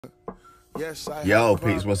Yo,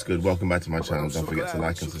 peeps, what's good? Welcome back to my channel. Don't forget to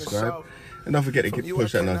like and subscribe. And don't forget to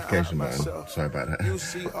push that notification button. Sorry about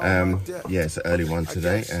that. Yeah, it's an early one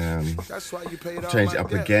today. I've changed it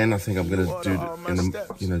up again. I think I'm gonna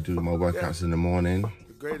do do my workouts in the morning.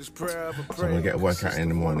 So I'm gonna get a workout in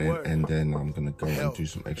the morning, and then I'm gonna go and do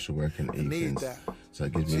some extra work in the evenings. So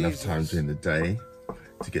it gives me enough time during the day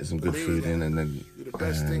to get some good food in, and then go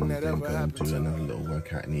and do another little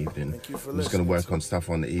workout in the evening. I'm just gonna work on stuff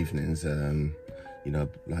on the evenings.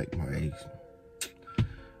 Like my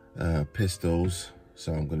pistols.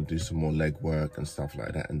 So I'm going to do some more leg work and stuff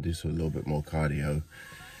like that, and do a little bit more cardio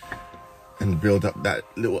and build up that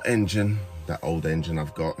little engine, that old engine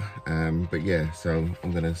I've got. But yeah, so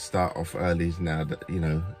I'm going to start off early now, that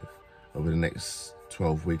over the next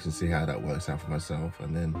 12 weeks, and see how that works out for myself,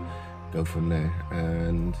 and then go from there.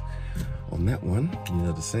 And on that one, you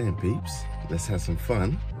know the saying, peeps, let's have some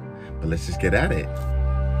fun, but let's just get at it.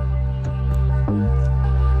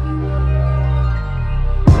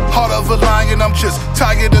 Heart of a lion, I'm just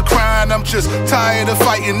tired of crying, I'm just tired of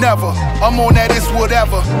fighting never. I'm on that it's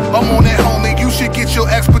whatever, I'm on that homie, you should get your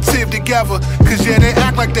expletive together. Cause yeah, they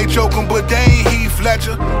act like they joking, but they ain't Heath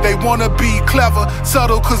Ledger. They wanna be clever,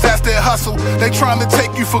 subtle, cause that's their hustle. They trying to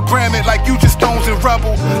take you for granted like you just stones and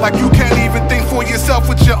rebel. Like you can't even think for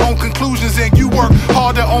yourself with your own conclusions, and you work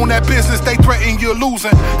harder on that business, they threaten you're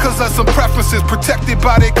losing. Cause of some preferences protected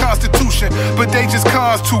by their constitution, but they just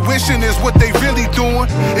cons. Tuition is what they really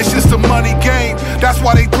doing. It's just a money game. That's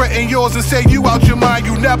why they threaten yours and say you out your mind.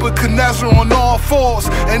 You Nebuchadnezzar on all fours.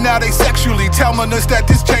 And now they sexually telling us that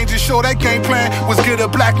this change is sure. That game plan was get a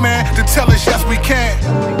black man to tell us yes we can.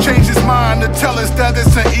 Change his mind to tell us that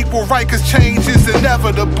it's an equal right, cause change is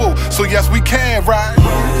inevitable. So yes we can, right?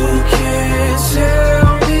 You can't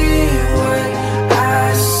tell me what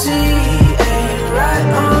I see ain't right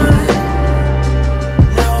on.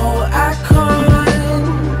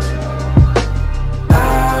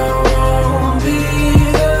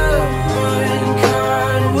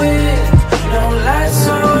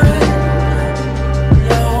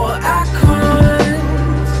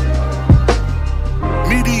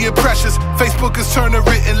 Facebook has turned to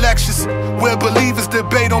written lectures where believers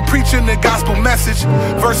debate on preaching the gospel message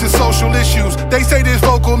versus social issues. They say there's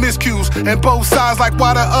vocal miscues and both sides, like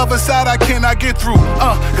why the other side I cannot get through.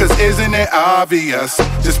 Cause isn't it obvious?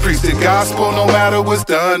 Just preach the gospel no matter what's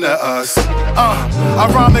done to us.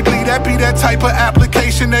 Ironically, that be that type of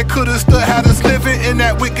application that could've still had us living in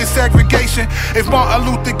that wicked segregation. If Martin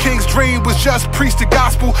Luther King's dream was just preach the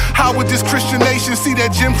gospel, how would this Christian nation see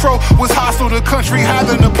that Jim Crow was hostile? The country had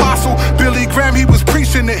an apostle, Billy Graham, he was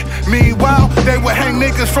preaching it. Meanwhile, they would hang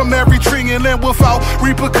niggas from every tree and land without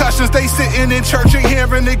repercussions. They sitting in church and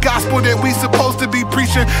hearing the gospel that we supposed to be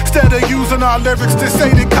preaching, instead of using our lyrics to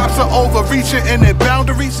say the cops are overreaching in their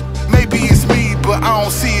boundaries. Maybe it's me, but I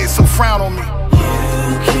don't see it, so frown on me.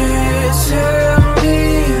 You can't tell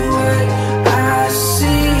me what I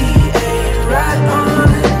see ain't right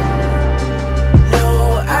on.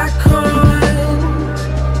 No, I can't.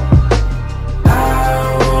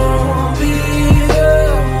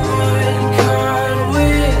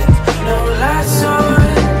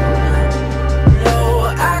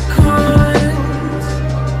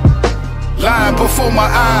 Before my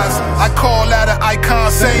eyes, I call that an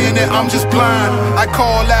icon, saying that I'm just blind. I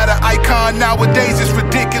call that an icon. Nowadays it's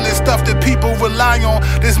ridiculous stuff that people rely on.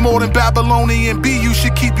 There's more than Babylonian B you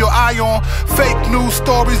should keep your eye on. Fake news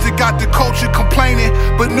stories that got the culture complaining,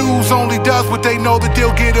 but news only does what they know that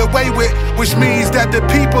they'll get away with, which means that the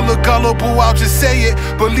people are gullible. I'll just say it.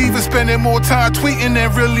 Believers spending more time tweeting than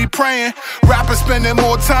really praying. Rappers spending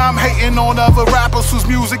more time hating on other rappers whose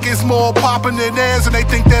music is more poppin' than theirs, and they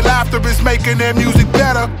think that laughter is making their music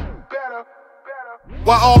better.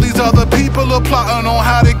 While all these other people are plotting on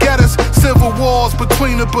how to get us. Civil wars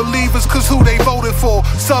between the believers, cause who they voted for.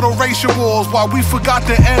 Subtle racial wars while we forgot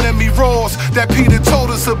the enemy roars that Peter told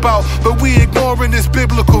us about. But we ignoring this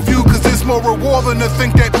biblical view, cause it's more rewarding to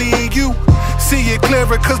think that me and you see it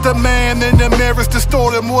clearer, cause the man in the mirror's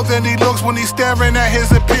distorted more than he looks when he's staring at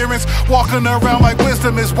his appearance. Walking around like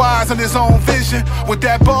wisdom is wise in his own vision. With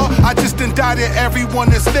that bar, I just indicted everyone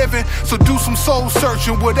that's living. So do some soul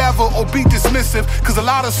searching, whatever, or be dismissive, cause a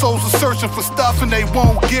lot of souls are searching for stuff and they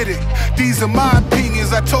won't get it. These are my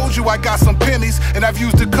opinions. I told you I got some pennies, and I've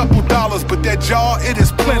used a couple dollars, but that jar, it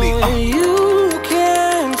is plenty. You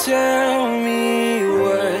can tell me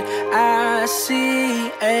what I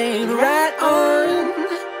see ain't right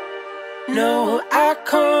on. No, I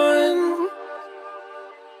can't.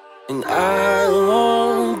 And I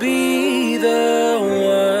won't be the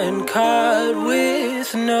one caught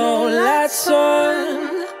with no lights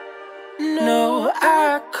on. No,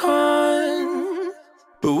 I can't.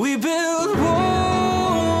 but we build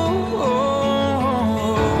walls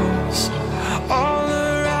all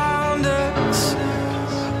around us,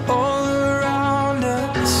 all around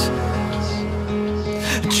us.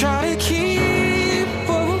 Try to keep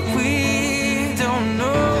what we don't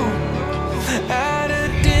know at a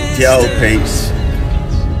distance. Yo, peeps.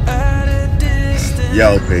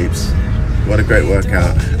 Yo, peeps. What a great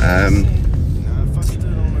workout.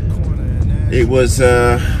 It was,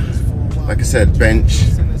 like I said, bench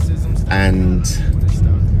and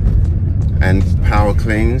power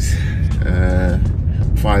cleans.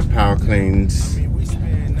 5 power cleans,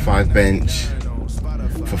 5 bench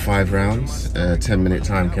for 5 rounds, 10-minute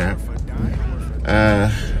time cap.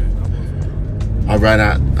 I ran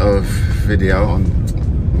out of video on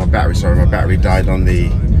my battery. Sorry, my battery died on the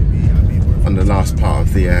last part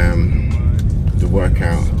of the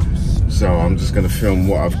workout. So I'm just going to film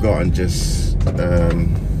what I've got and just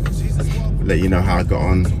let you know how I got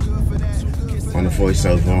on the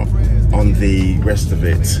voiceover on the rest of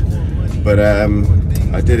it. But I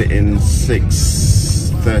did it in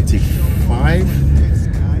 6:35.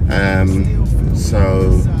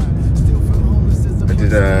 So I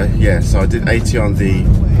did so I did 80 on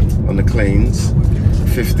the cleans,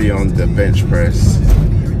 50 on the bench press,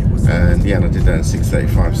 and yeah, and I did that in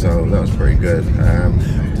 6:35. So that was pretty good.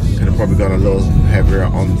 Could have probably gone a little heavier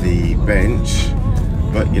on the bench,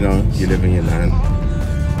 but you know, you live and you learn.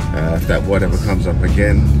 If that whatever comes up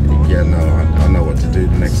again, yeah, no, I know what to do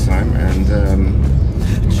the next time. And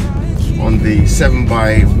on the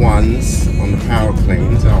 7x1s, on the power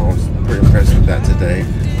cleans, I was pretty impressed with that today.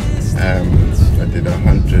 I did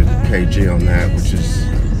 100 kg on that, which is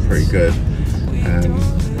pretty good.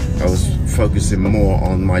 I was focusing more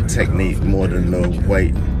on my technique more than the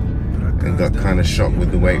weight, and got kind of shocked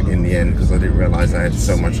with the weight in the end because I didn't realize I had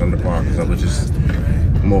so much on the bar, because I was just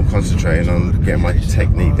more concentrating on getting my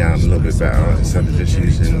technique down a little bit better instead of just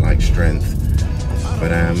using like strength.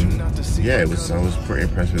 But yeah, I was pretty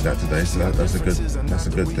impressed with that today, so that's a good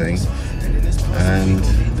thing. And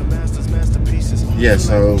yeah,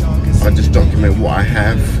 so I just document what I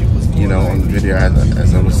have, you know, on the video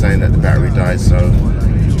as I was saying that the battery died. So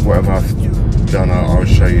whatever I've done, I'll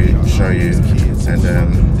show you. And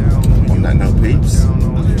on that note, peeps,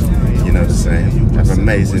 you know the saying. Have an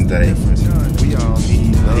amazing day.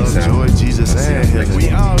 Peace out. Jesus and healing.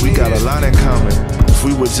 We got a lot in common. If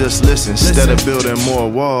we would just listen, instead of building more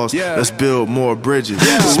walls, let's build more bridges.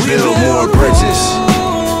 Let's build more bridges.